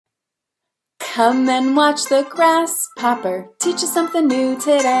Come and watch the grasshopper teach us something new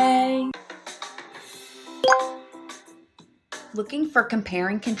today. Looking for compare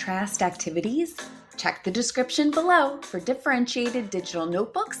and contrast activities? Check the description below for differentiated digital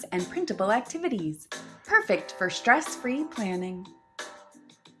notebooks and printable activities. Perfect for stress-free planning.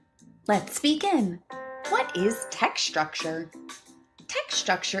 Let's begin. What is text structure? Text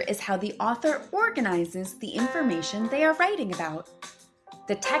structure is how the author organizes the information they are writing about.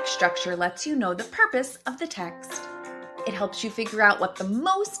 The text structure lets you know the purpose of the text. It helps you figure out what the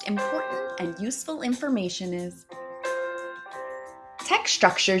most important and useful information is. Text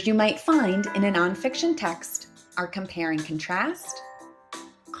structures you might find in a nonfiction text are compare and contrast,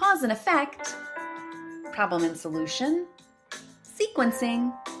 cause and effect, problem and solution,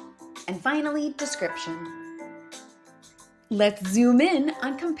 sequencing, and finally, description. Let's zoom in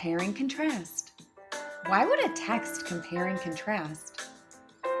on compare and contrast. Why would a text compare and contrast?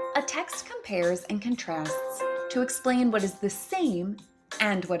 A text compares and contrasts to explain what is the same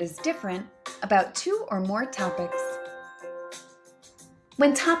and what is different about two or more topics.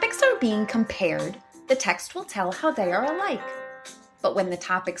 When topics are being compared, the text will tell how they are alike. But when the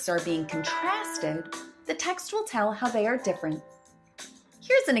topics are being contrasted, the text will tell how they are different.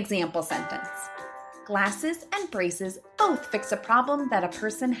 Here's an example sentence. Glasses and braces both fix a problem that a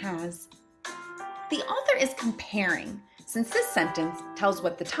person has. The author is comparing, since this sentence tells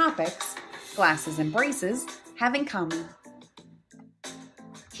what the topics, glasses and braces, have in common.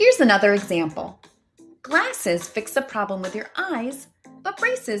 Here's another example. Glasses fix a problem with your eyes, but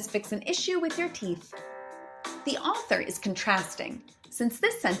braces fix an issue with your teeth. The author is contrasting, since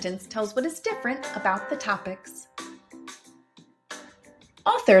this sentence tells what is different about the topics.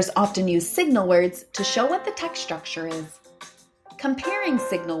 Authors often use signal words to show what the text structure is. Comparing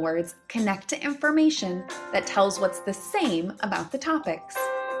signal words connect to information that tells what's the same about the topics.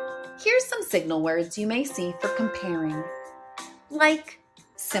 Here's some signal words you may see for comparing. Like,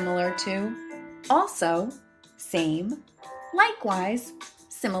 similar to, also, same, likewise,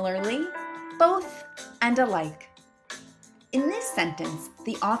 similarly, both, and alike. In this sentence,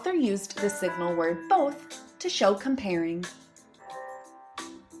 the author used the signal word both to show comparing.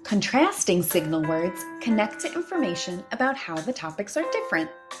 Contrasting signal words connect to information about how the topics are different.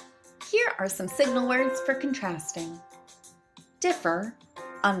 Here are some signal words for contrasting. Differ,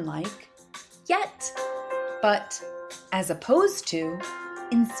 unlike, yet, but, as opposed to,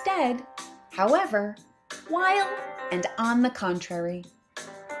 instead, however, while, and on the contrary.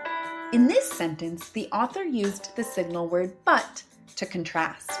 In this sentence, the author used the signal word but to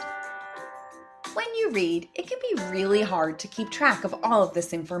contrast. When you read, it can be really hard to keep track of all of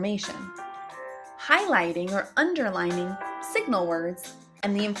this information. Highlighting or underlining signal words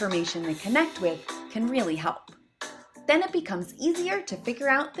and the information they connect with can really help. Then it becomes easier to figure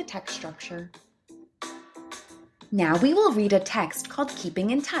out the text structure. Now we will read a text called Keeping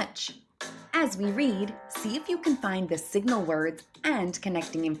in Touch. As we read, see if you can find the signal words and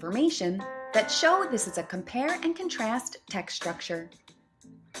connecting information that show this is a compare and contrast text structure.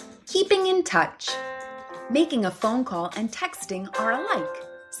 Keeping in touch. Making a phone call and texting are alike,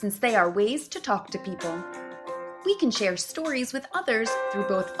 since they are ways to talk to people. We can share stories with others through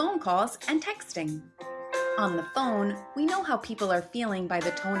both phone calls and texting. On the phone, we know how people are feeling by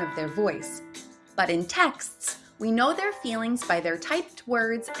the tone of their voice. But in texts, we know their feelings by their typed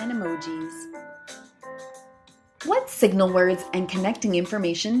words and emojis. What signal words and connecting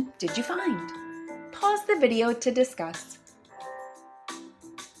information did you find? Pause the video to discuss.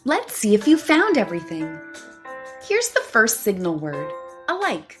 Let's see if you found everything. Here's the first signal word,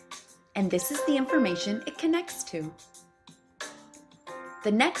 alike, and this is the information it connects to.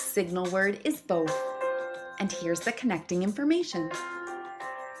 The next signal word is both, and here's the connecting information.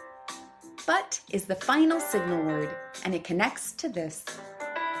 But is the final signal word, and it connects to this.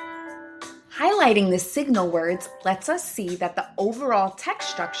 Highlighting the signal words lets us see that the overall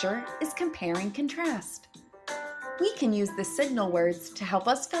text structure is compare and contrast. We can use the signal words to help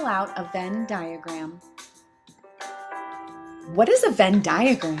us fill out a Venn diagram. What is a Venn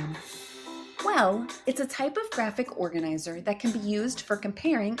diagram? Well, it's a type of graphic organizer that can be used for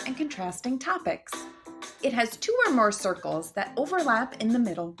comparing and contrasting topics. It has two or more circles that overlap in the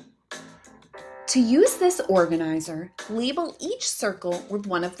middle. To use this organizer, label each circle with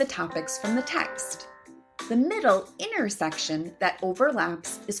one of the topics from the text. The middle intersection that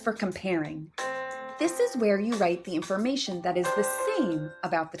overlaps is for comparing. This is where you write the information that is the same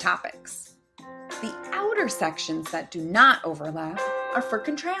about the topics. The outer sections that do not overlap are for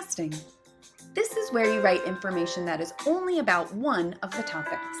contrasting. This is where you write information that is only about one of the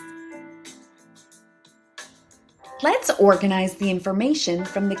topics. Let's organize the information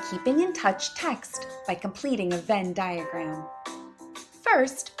from the Keeping in Touch text by completing a Venn diagram.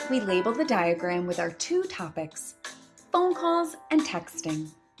 First, we label the diagram with our two topics, phone calls and texting.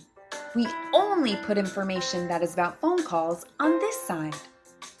 We only put information that is about phone calls on this side.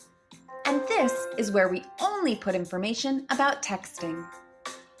 And this is where we only put information about texting.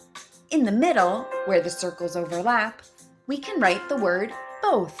 In the middle, where the circles overlap, we can write the word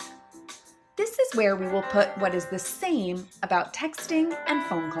both. This is where we will put what is the same about texting and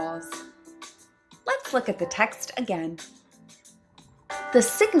phone calls. Let's look at the text again. The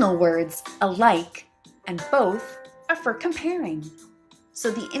signal words alike and both are for comparing. So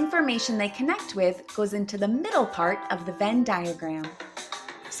the information they connect with goes into the middle part of the Venn diagram.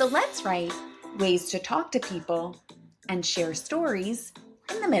 So let's write ways to talk to people and share stories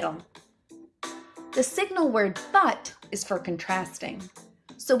in the middle. The signal word but is for contrasting.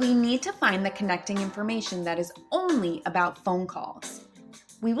 So we need to find the connecting information that is only about phone calls.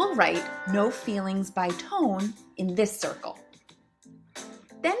 We will write no feelings by tone in this circle.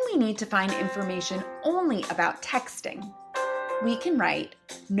 Then we need to find information only about texting. We can write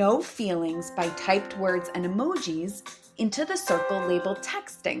no feelings by typed words and emojis into the circle labeled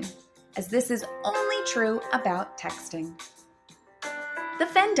texting, as this is only true about texting. The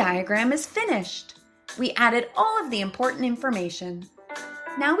Venn diagram is finished. We added all of the important information.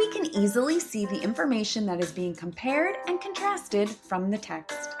 Now we can easily see the information that is being compared and contrasted from the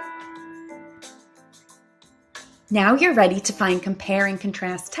text. Now you're ready to find compare and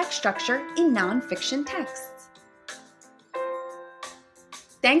contrast text structure in nonfiction texts.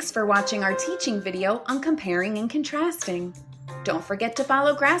 Thanks for watching our teaching video on comparing and contrasting. Don't forget to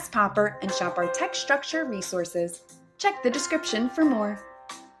follow Grasshopper and shop our text structure resources. Check the description for more.